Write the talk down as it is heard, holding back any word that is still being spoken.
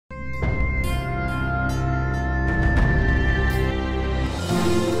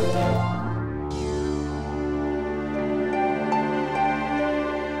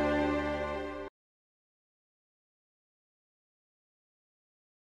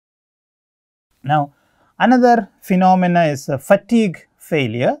Now, another phenomena is fatigue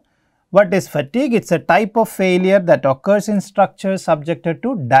failure. What is fatigue? It is a type of failure that occurs in structures subjected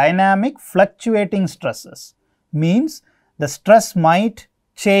to dynamic fluctuating stresses. Means the stress might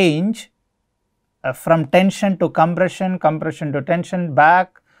change from tension to compression, compression to tension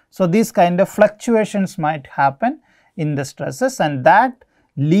back. So, these kind of fluctuations might happen in the stresses, and that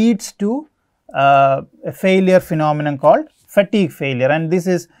leads to a failure phenomenon called fatigue failure, and this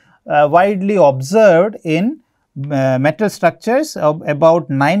is widely observed in metal structures. About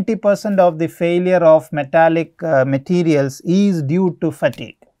 90% of the failure of metallic materials is due to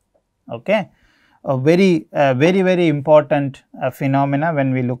fatigue. Okay. A very important phenomena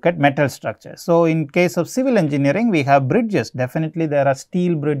when we look at metal structures. So, in case of civil engineering, we have bridges. Definitely there are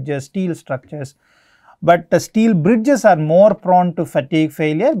steel bridges, steel structures, but the steel bridges are more prone to fatigue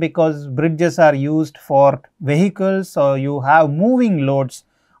failure because bridges are used for vehicles. So, you have moving loads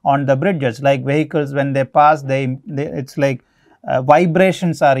on the bridges, like vehicles when they pass, it's like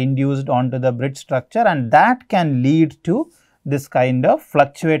vibrations are induced onto the bridge structure, and that can lead to this kind of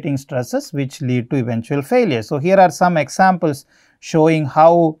fluctuating stresses which lead to eventual failure. So, here are some examples showing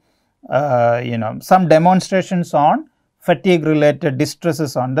how some demonstrations on fatigue related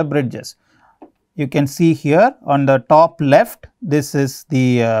distresses on the bridges. You can see here on the top left, this is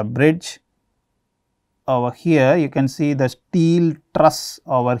the bridge. Over here you can see the steel truss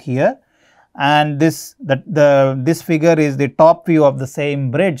over here, and this figure is the top view of the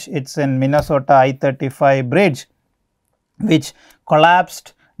same bridge. It is in Minnesota I-35 bridge, which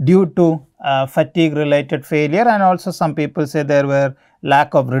collapsed due to fatigue related failure, and also some people say there were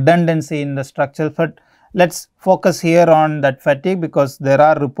lack of redundancy in the structure, but let us focus here on that fatigue because there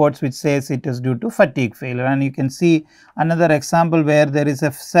are reports which says it is due to fatigue failure. And you can see another example where there is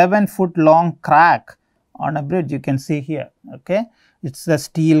a 7-foot long crack on a bridge, you can see here. Okay. It is a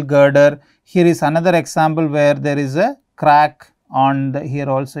steel girder. Here is another example where there is a crack on the, here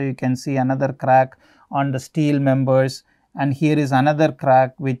also you can see another crack on the steel members, and here is another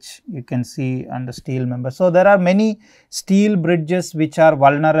crack which you can see on the steel member. So, there are many steel bridges which are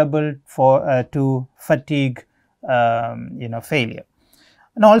vulnerable for to fatigue failure.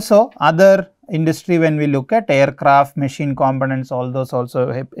 And also other industry, when we look at aircraft, machine components, all those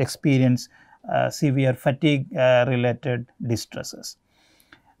also experience severe fatigue related distresses.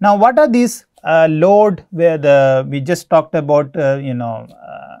 Now, what are these load where we just talked about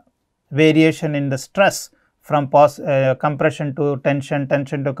variation in the stress from compression to tension,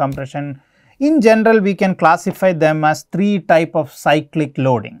 tension to compression. In general, we can classify them as 3 type of cyclic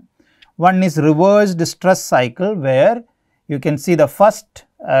loading. One is reversed stress cycle, where you can see the first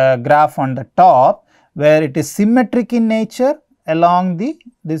graph on the top, where it is symmetric in nature along the,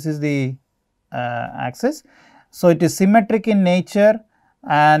 this is the axis. So, it is symmetric in nature,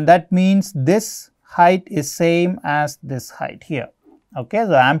 and that means this height is same as this height here. Okay,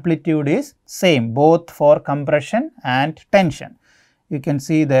 the amplitude is same both for compression and tension. You can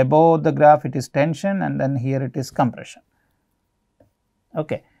see the above the graph it is tension, and then here it is compression.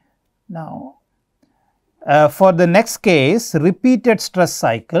 Okay. Now, for the next case, repeated stress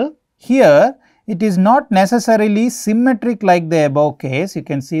cycle, here it is not necessarily symmetric like the above case. You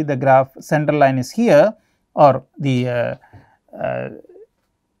can see the graph center line is here, or the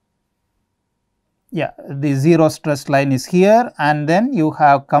the zero stress line is here, and then you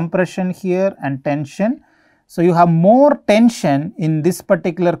have compression here and tension. So, you have more tension in this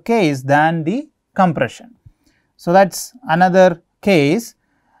particular case than the compression. So, that is another case,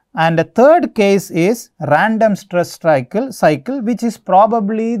 and the third case is random stress cycle, which is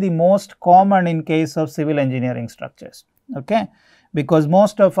probably the most common in case of civil engineering structures. Okay, because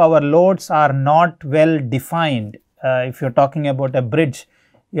most of our loads are not well defined. If you are talking about a bridge,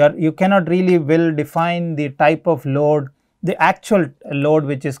 you cannot really well define the type of load, the actual load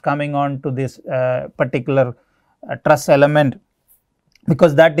which is coming on to this particular truss element,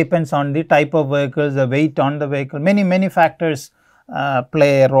 because that depends on the type of vehicles, the weight on the vehicle, many factors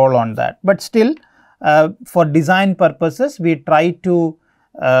play a role on that. But still, for design purposes, we try to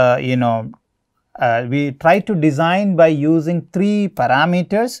design by using 3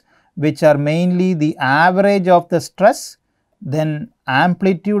 parameters, which are mainly the average of the stress, then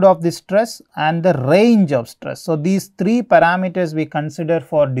amplitude of the stress, and the range of stress. So, these 3 parameters we consider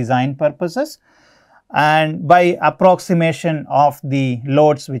for design purposes, and by approximation of the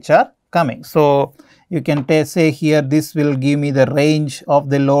loads which are coming. So, you can say here this will give me the range of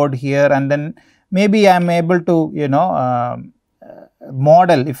the load here, and then maybe I am able to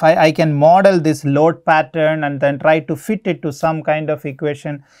model, if I can model this load pattern and then try to fit it to some kind of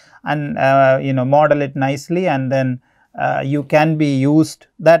equation and model it nicely, and then you can be used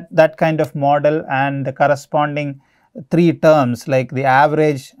that kind of model, and the corresponding 3 terms like the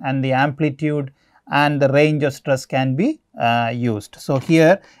average and the amplitude and the range of stress can be used. So,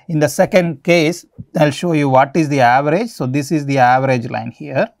 here in the second case I will show you what is the average. So, this is the average line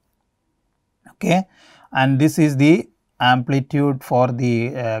here, okay, and this is the amplitude for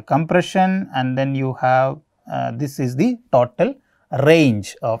the compression, and then you have this is the total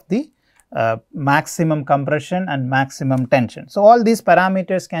range of the maximum compression and maximum tension. So, all these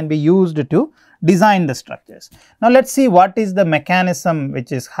parameters can be used to design the structures. Now, let us see what is the mechanism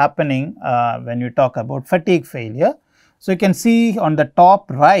which is happening when you talk about fatigue failure. So, you can see on the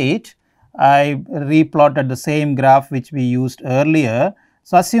top right, I replotted the same graph which we used earlier.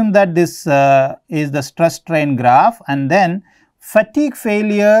 So, assume that this is the stress strain graph, and then fatigue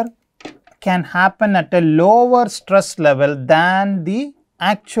failure can happen at a lower stress level than the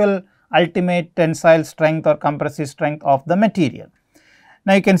actual ultimate tensile strength or compressive strength of the material.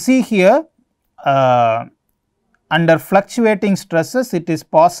 Now, you can see here under fluctuating stresses, it is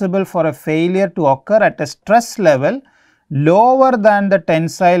possible for a failure to occur at a stress level lower than the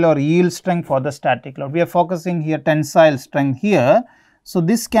tensile or yield strength for the static load. We are focusing here tensile strength here. So,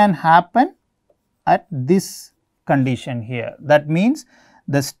 this can happen at this condition here. That means,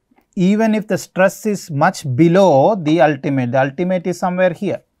 even if the stress is much below the ultimate is somewhere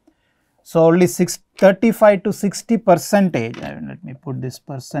here. So, only 35 to 60%, let me put this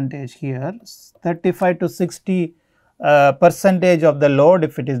percentage here, 35 to 60 percentage of the load,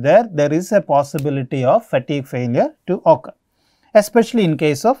 if it is there is a possibility of fatigue failure to occur, especially in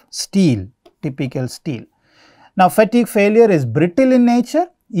case of steel, typical steel. Now, fatigue failure is brittle in nature.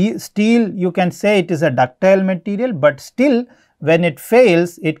 Steel, you can say it is a ductile material, but still when it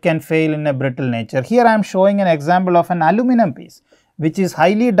fails, it can fail in a brittle nature. Here I am showing an example of an aluminum piece, which is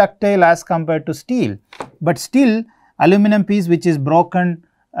highly ductile as compared to steel, but still aluminum piece which is broken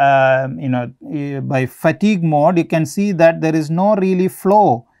by fatigue mode, you can see that there is no really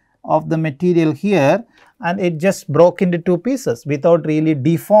flow of the material here, and it just broke into 2 pieces without really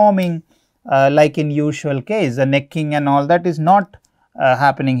deforming like in usual case. The necking and all that is not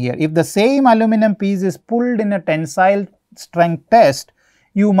happening here. If the same aluminum piece is pulled in a tensile strength test,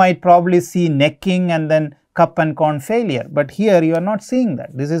 you might probably see necking and then cup and cone failure, but here you are not seeing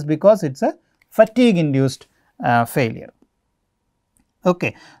that. This is because it is a fatigue induced failure.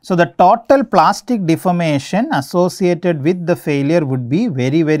 Okay. So, the total plastic deformation associated with the failure would be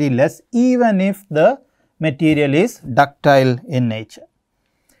very, very less, even if the material is ductile in nature.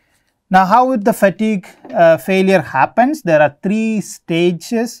 Now, how would the fatigue failure happens? There are 3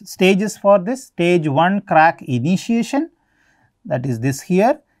 stages for this. Stage 1, crack initiation, that is this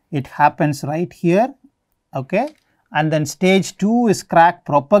here, it happens right here, okay. And then stage 2 is crack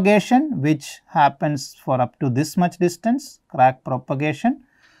propagation, which happens for up to this much distance, crack propagation,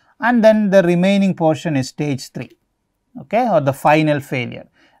 and then the remaining portion is stage 3, okay, or the final failure.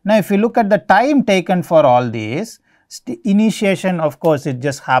 Now, if you look at the time taken for all these, initiation, of course, it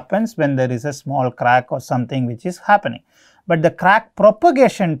just happens when there is a small crack or something which is happening, but the crack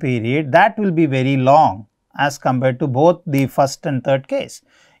propagation period, that will be very long as compared to both the first and third case.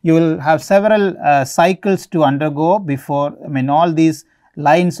 You will have several cycles to undergo before, all these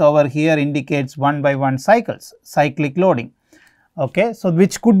lines over here indicates 1 by 1 cycles, cyclic loading, okay. So,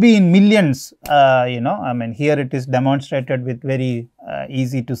 which could be in millions, here it is demonstrated with very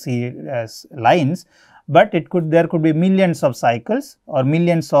easy to see lines, but there could be millions of cycles or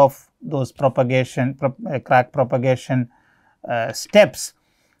millions of those propagation, crack propagation steps.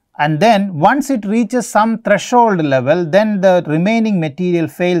 And then once it reaches some threshold level, then the remaining material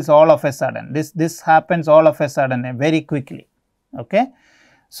fails all of a sudden. This happens all of a sudden very quickly, okay.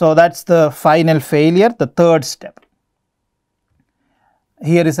 So, that is the final failure, the third step.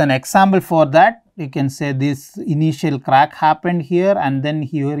 Here is an example for that. You can say this initial crack happened here, and then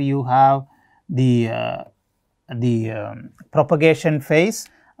here you have the propagation phase,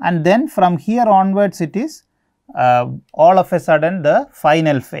 and then from here onwards it is all of a sudden the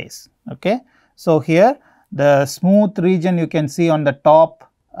final phase, okay. So, here the smooth region you can see on the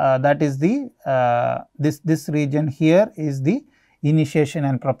top, that is the this region here is the initiation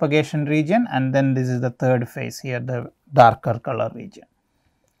and propagation region, and then this is the third phase here, the darker color region.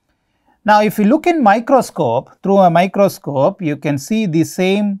 Now, if you look in microscope, through a microscope, you can see the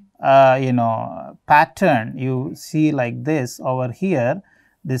same pattern. You see like this over here,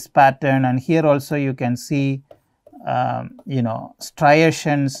 this pattern, and here also you can see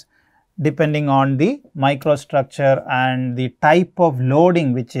striations depending on the microstructure and the type of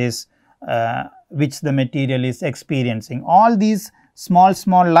loading which is which the material is experiencing. All these small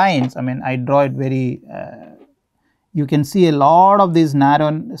lines, I draw it very You can see a lot of these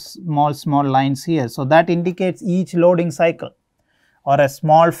narrow small lines here. So, that indicates each loading cycle or a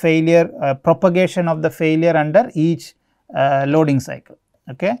small failure propagation of the failure under each loading cycle.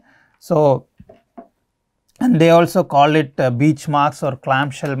 Okay. So, and they also call it beach marks or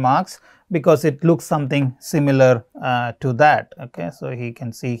clamshell marks because it looks something similar to that. Okay. So, you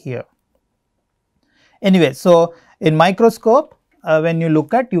can see here. Anyway, so in microscope when you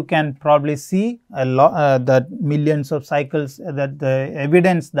look at, you can probably see a lot the millions of cycles, that the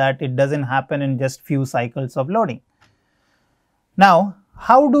evidence that it does not happen in just few cycles of loading. Now,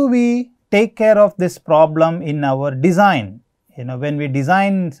 how do we take care of this problem in our design? When we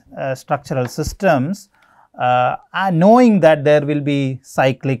design structural systems, knowing that there will be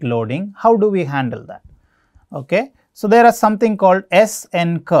cyclic loading, how do we handle that? Okay. So, there is something called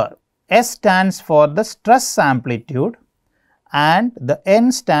SN curve. S stands for the stress amplitude and the N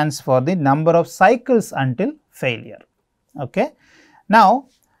stands for the number of cycles until failure. Okay. Now,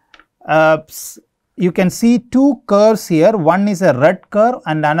 you can see two curves here, one is a red curve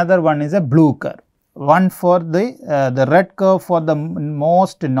and another one is a blue curve. One for the red curve for the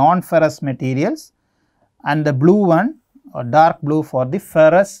most non-ferrous materials and the blue one or dark blue for the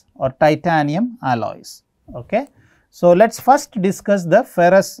ferrous or titanium alloys. Okay. So, let us first discuss the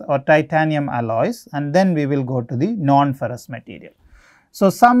ferrous or titanium alloys and then we will go to the non-ferrous material. So,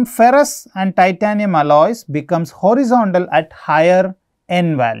 some ferrous and titanium alloys becomes horizontal at higher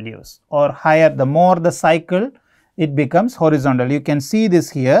N values or higher, the more the cycle it becomes horizontal. You can see this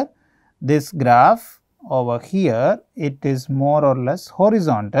here, this graph over here, it is more or less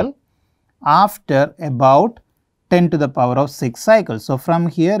horizontal after about 10 to the power of 6 cycles. So, from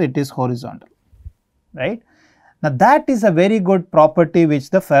here it is horizontal, right. Now, that is a very good property which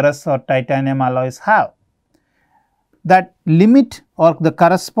the ferrous or titanium alloys have. That limit or the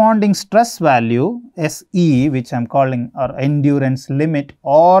corresponding stress value SE, which I am calling, or endurance limit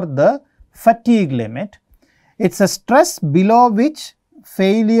or the fatigue limit, it is a stress below which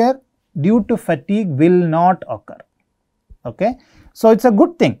failure due to fatigue will not occur. Okay. So, it is a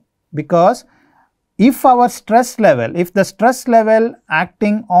good thing because if our stress level, if the stress level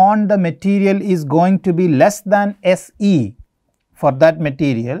acting on the material is going to be less than SE for that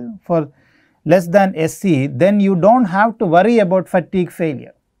material, for less than SE, then you do not have to worry about fatigue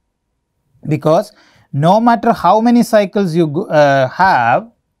failure, because no matter how many cycles you have,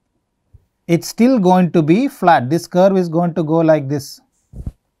 it is still going to be flat. This curve is going to go like this.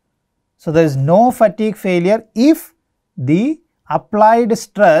 So, there is no fatigue failure if the applied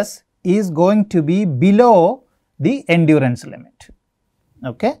stress is going to be below the endurance limit.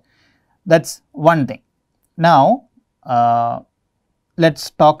 Okay. That is one thing. Now, let us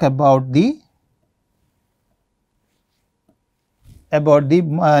talk about the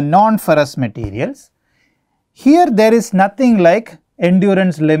non-ferrous materials. Here there is nothing like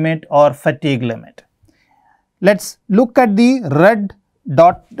endurance limit or fatigue limit. Let us look at the red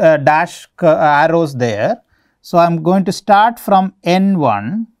dot dash arrows there. So, I am going to start from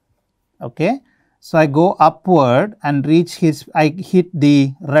N1. Okay. So, I go upward and I hit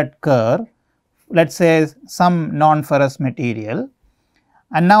the red curve, let us say some non-ferrous material,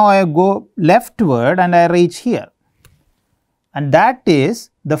 and now I go leftward and I reach here, and that is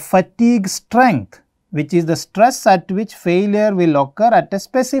the fatigue strength, which is the stress at which failure will occur at a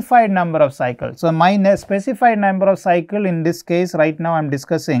specified number of cycles. So, my specified number of cycle in this case right now I am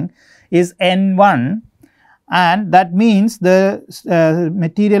discussing is N1. And that means the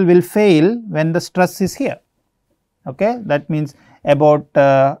material will fail when the stress is here. Okay. That means about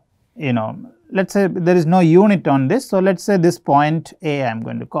let us say there is no unit on this. So, let us say this point A I am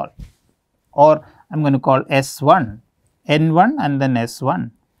going to call, or I am going to call S1, N1 and then S1,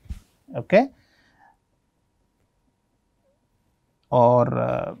 okay, or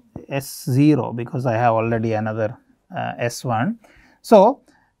S0 because I have already another S1. So,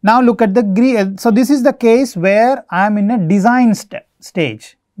 now look at the green. So, this is the case where I am in a design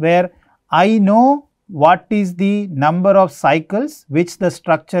stage where I know what is the number of cycles which the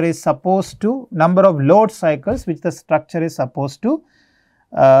structure is supposed to, number of load cycles which the structure is supposed to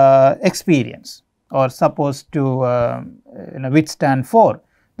experience or supposed to withstand for.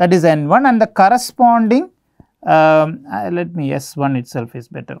 That is N1, and the corresponding let me S1 itself is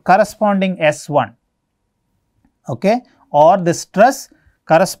better, corresponding S1, okay, or the stress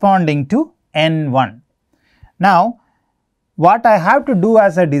corresponding to N1. Now, what I have to do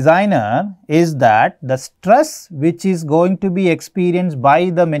as a designer is that the stress which is going to be experienced by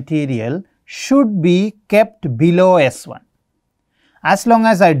the material should be kept below S1. As long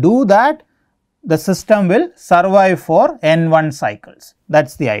as I do that, the system will survive for n1 cycles. That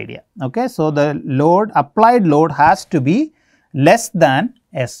is the idea. Okay. So, the load, applied load has to be less than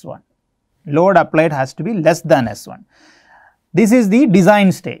S1. Load applied has to be less than S1. This is the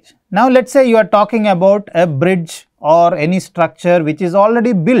design stage. Now, let us say you are talking about a bridge or any structure which is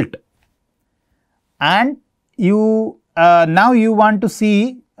already built, and you now you want to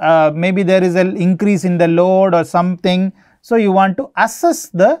see maybe there is an increase in the load or something. So, you want to assess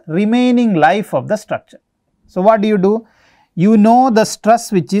the remaining life of the structure. So, what do? You know the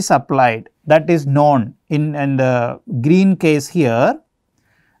stress which is applied, that is known. In the green case here,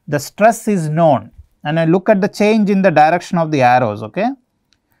 the stress is known, and I look at the change in the direction of the arrows. Okay.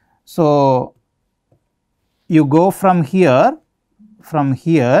 So, you go from here,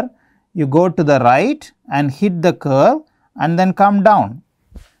 you go to the right and hit the curve and then come down.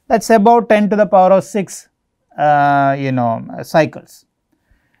 That is about 10 to the power of 6 cycles.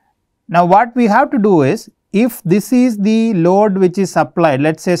 Now, what we have to do is, if this is the load which is applied,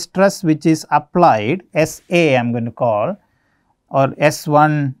 let us say stress which is applied, SA I am going to call, or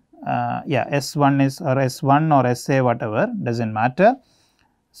S1, S1 is, or S1 or SA, whatever, does not matter.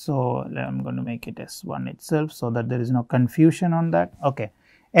 So, I am going to make it S1 itself, so that there is no confusion on that. Okay.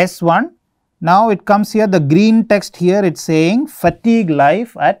 S1, now it comes here, the green text here, it is saying fatigue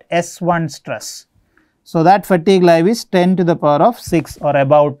life at S1 stress. So, that fatigue life is 10 to the power of 6 or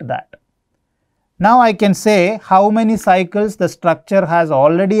about that. Now, I can say how many cycles the structure has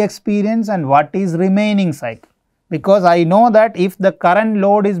already experienced and what is remaining cycle, because I know that if the current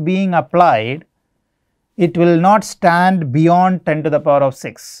load is being applied, it will not stand beyond 10 to the power of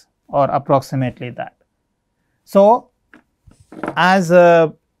 6 or approximately that. So, as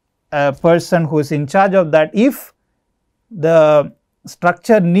a person who is in charge of that, if the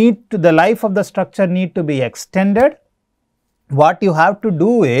structure the life of the structure need to be extended, what you have to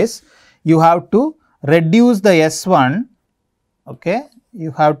do is, you have to reduce the S1, okay,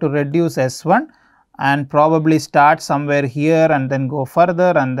 you have to reduce S1 and probably start somewhere here and then go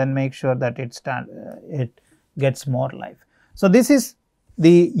further and then make sure that it gets more life. So, this is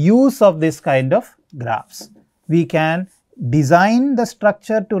the use of this kind of graphs. We can design the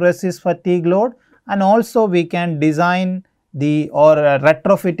structure to resist fatigue load, and also we can design the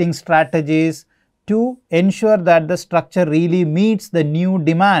retrofitting strategies to ensure that the structure really meets the new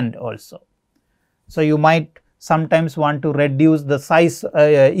demand also. So, you might sometimes want to reduce the size,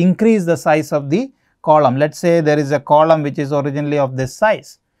 increase the size of the column. Let us say there is a column which is originally of this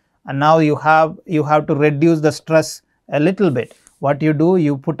size, and now you have to reduce the stress a little bit. What you do?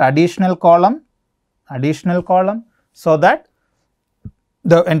 You put additional column, so that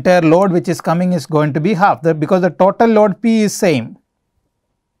the entire load which is coming is going to be half, because the total load P is same,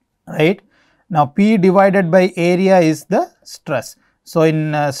 right. Now, P divided by area is the stress. So,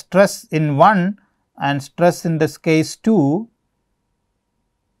 in stress in 1 and stress in this case 2,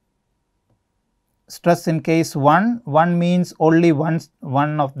 stress in case 1 means only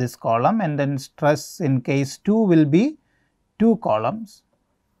one of this column, and then stress in case 2 will be 2 columns.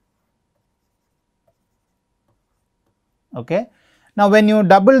 Okay. Now, when you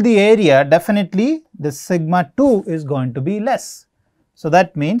double the area, definitely this sigma 2 is going to be less. So,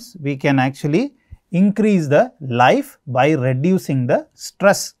 that means we can actually increase the life by reducing the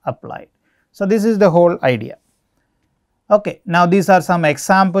stress applied. So, this is the whole idea. Okay. Now, these are some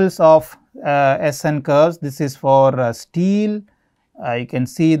examples of SN curves. This is for steel. You can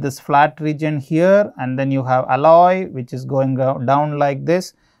see this flat region here, and then you have alloy which is going down like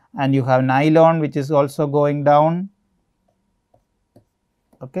this, and you have nylon which is also going down.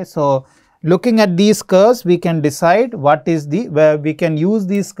 Okay. So, looking at these curves, we can decide what is where we can use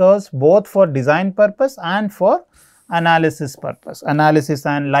these curves both for design purpose and for analysis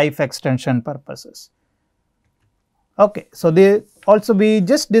and life extension purposes. Okay. So, we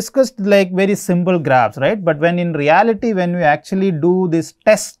just discussed like very simple graphs, right, but when in reality, when we actually do this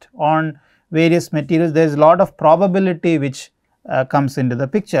test on various materials, there is a lot of probability which comes into the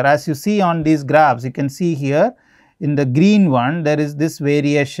picture. As you see on these graphs, you can see here in the green one, there is this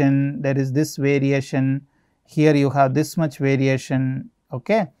variation, there is this variation, here you have this much variation,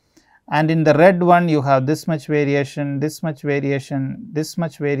 okay, and in the red one you have this much variation, this much variation, this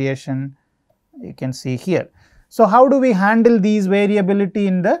much variation, you can see here. So, how do we handle these variability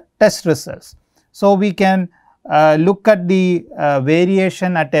in the test results? So, we can look at the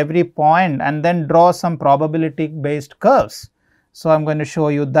variation at every point and then draw some probability based curves. So, I am going to show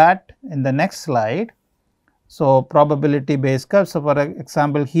you that in the next slide. So, probability based curve. So, for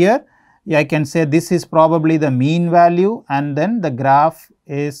example, here I can say this is probably the mean value, and then the graph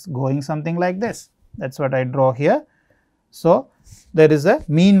is going something like this. That is what I draw here. So, there is a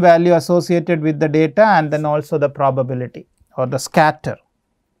mean value associated with the data and then also the probability or the scatter.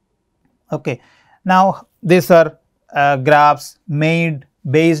 Okay. Now, these are graphs made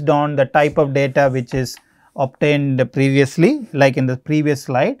based on the type of data which is obtained previously, like in the previous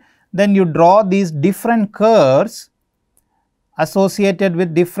slide. Then you draw these different curves associated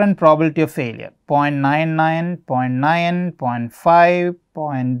with different probability of failure 0.99, 0.9, 0.5,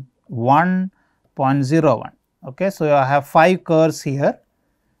 0.1, 0.01. Okay. So, I have 5 curves here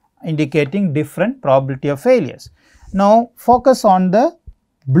indicating different probability of failures. Now, focus on the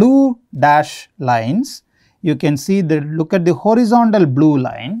blue dash lines. You can see the look at the horizontal blue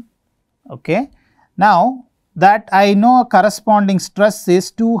line. Okay. Now, that I know corresponding stress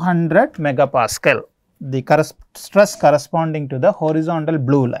is 200 megapascal, the stress corresponding to the horizontal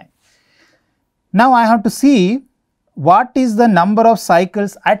blue line. Now, I have to see what is the number of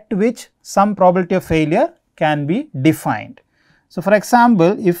cycles at which some probability of failure can be defined. So, for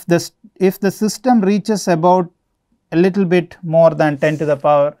example, if the system reaches about a little bit more than 10 to the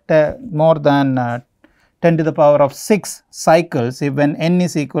power 10 to the power of 6 cycles, if when n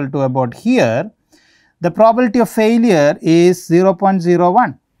is equal to about here, the probability of failure is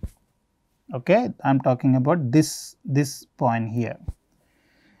 0.01. Okay, I am talking about this point here.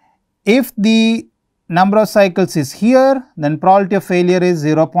 If the number of cycles is here, then probability of failure is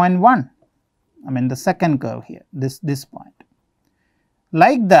 0.1. I mean the second curve here, this point.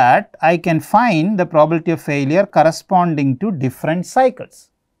 Like that, I can find the probability of failure corresponding to different cycles,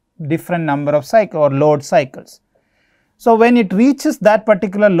 different number of cycles or load cycles. So, when it reaches that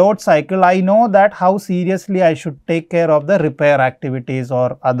particular load cycle, I know that how seriously I should take care of the repair activities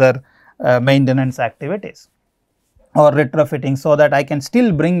or other maintenance activities or retrofitting, so that I can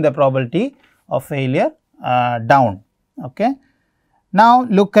still bring the probability of failure down. Okay. Now,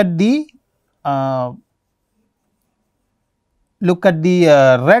 look at the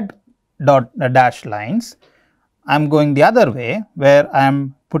red dash lines. I am going the other way, where I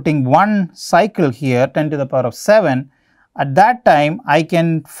am putting one cycle here 10 to the power of 7. At that time, I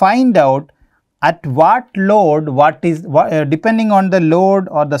can find out at what load, depending on the load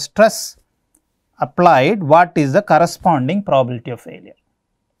or the stress applied, what is the corresponding probability of failure.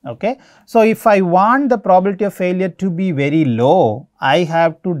 Okay. So, if I want the probability of failure to be very low, I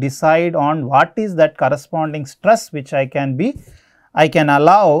have to decide on what is that corresponding stress which I can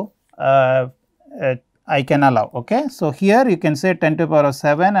allow. Okay. So, here you can say 10 to the power of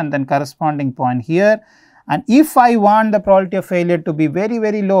 7 and then corresponding point here. And if I want the probability of failure to be very,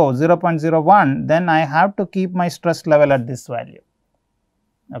 very low 0.01, then I have to keep my stress level at this value.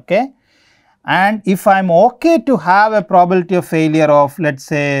 Okay. And if I am okay to have a probability of failure of, let us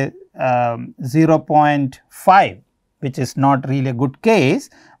say 0.5, which is not really a good case,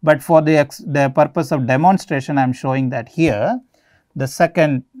 but for the purpose of demonstration I am showing that here, the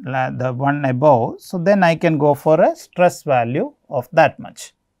second, the one above. So, then I can go for a stress value of that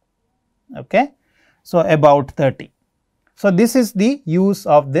much. Okay. So, about 30. So, this is the use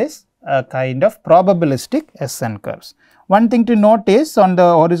of this kind of probabilistic SN curves. One thing to note is on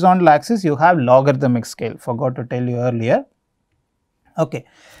the horizontal axis you have logarithmic scale, forgot to tell you earlier. Okay.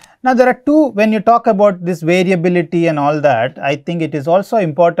 Now, there are two, when you talk about this variability and all that, I think it is also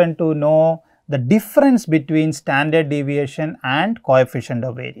important to know the difference between standard deviation and coefficient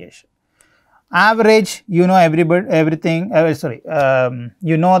of variation. Average, you know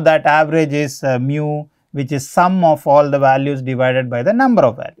you know that average is mu, which is sum of all the values divided by the number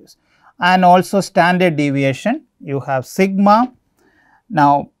of values, and also standard deviation you have sigma.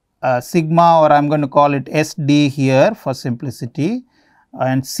 Now, sigma, or I am going to call it SD here for simplicity,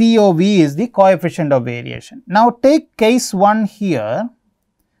 and COV is the coefficient of variation. Now, take case 1 here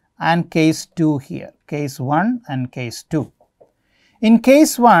and case 2 here, case 1 and case 2. In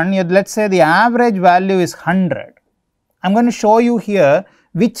case 1, let us say the average value is 100. I am going to show you here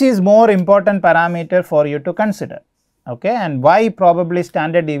which is more important parameter for you to consider, okay, and why probably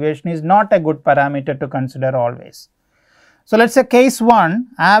standard deviation is not a good parameter to consider always. So, let us say case 1,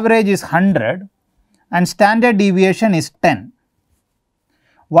 average is 100 and standard deviation is 10.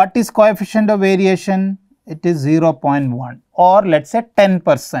 What is coefficient of variation? It is 0.1, or let us say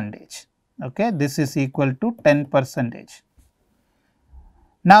 10%. Okay, this is equal to 10%.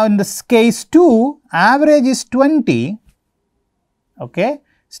 Now, in this case 2, average is 20, okay,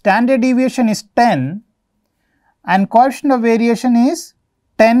 standard deviation is 10 and coefficient of variation is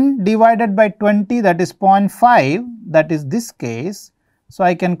 10 divided by 20, that is 0.5, that is this case. So,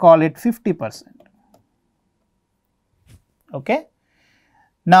 I can call it 50%. Okay.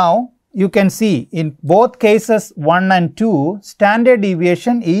 Now, you can see in both cases 1 and 2, standard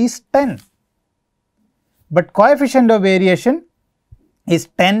deviation is 10. but coefficient of variation is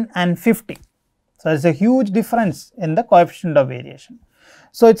 10 and 50. So, there is a huge difference in the coefficient of variation.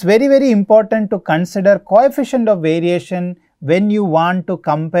 So, it is very important to consider coefficient of variation when you want to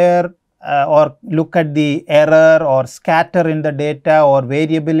compare or look at the error or scatter in the data or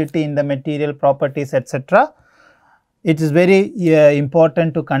variability in the material properties, etc. It is very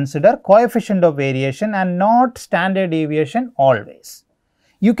important to consider coefficient of variation and not standard deviation always.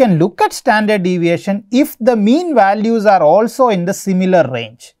 You can look at standard deviation if the mean values are also in the similar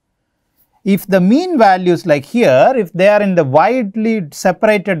range. If the mean values, like here, if they are in the widely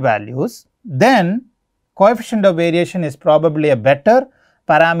separated values, then coefficient of variation is probably a better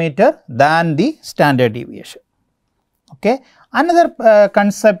parameter than the standard deviation. Okay. Another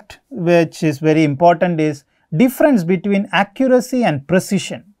concept which is very important is difference between accuracy and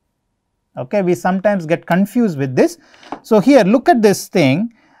precision. Okay. We sometimes get confused with this. So, here look at this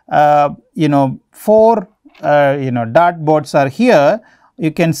thing, four dartboards are here.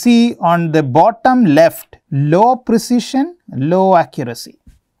 You can see on the bottom left, low precision, low accuracy,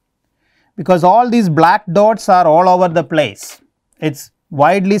 because all these black dots are all over the place. It is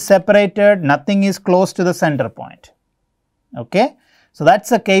widely separated, nothing is close to the center point. Okay. So, that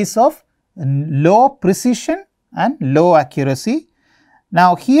is a case of low precision and low accuracy.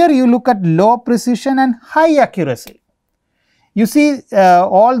 Now, here you look at low precision and high accuracy. You see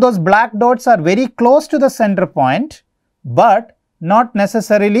all those black dots are very close to the center point, but not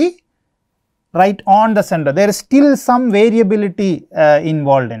necessarily right on the center. There is still some variability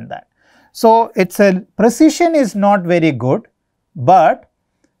involved in that. So, it is a precision is not very good, but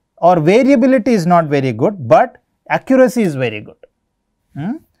or variability is not very good, but accuracy is very good.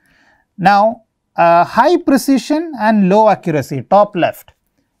 Now, high precision and low accuracy, top left,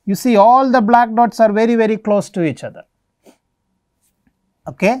 you see all the black dots are very close to each other.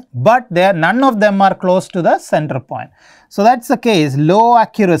 Okay, but none of them are close to the center point. So, that is the case, low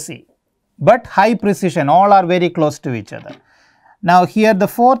accuracy, but high precision, all are very close to each other. Now, here the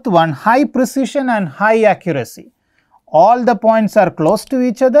fourth one, high precision and high accuracy, all the points are close to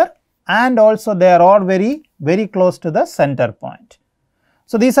each other and also they are all very close to the center point.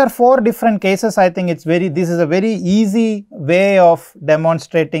 So, these are four different cases. I think this is a very easy way of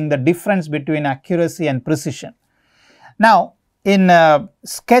demonstrating the difference between accuracy and precision. Now, in a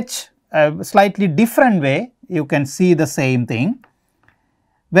sketch, a slightly different way, you can see the same thing.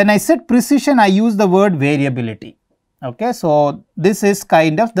 When I said precision, I use the word variability. Okay. So, this is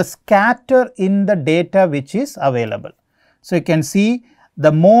kind of the scatter in the data which is available. So, you can see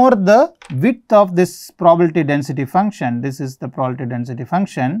the more the width of this probability density function, this is the probability density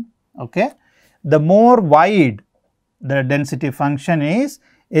function, okay, the more wide the density function is,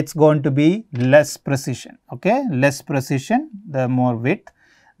 it is going to be less precision, okay, less precision, the more width.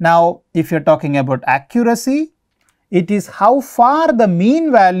 Now, if you are talking about accuracy, it is how far the mean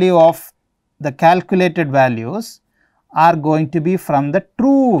value of the calculated values are going to be from the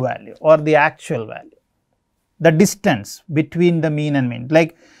true value or the actual value, the distance between the mean and mean.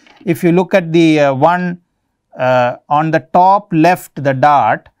 Like if you look at the one on the top left, the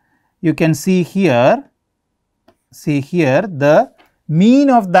dot, you can see here the mean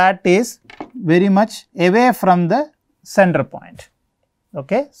of that is very much away from the center point.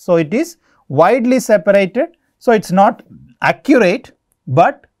 Okay. So, it is widely separated. So, it is not accurate,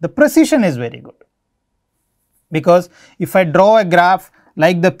 but the precision is very good, because if I draw a graph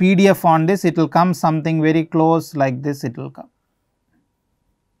like the PDF on this, it will come something very close like this, it will come.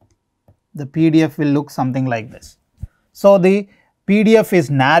 The PDF will look something like this. So, the PDF is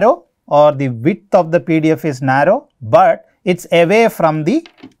narrow or the width of the PDF is narrow, but it is away from the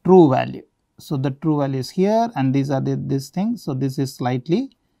true value. So, the true value is here and these are this thing. So, this is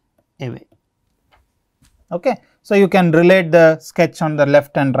slightly away. Okay. So, you can relate the sketch on the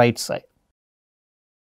left and right side.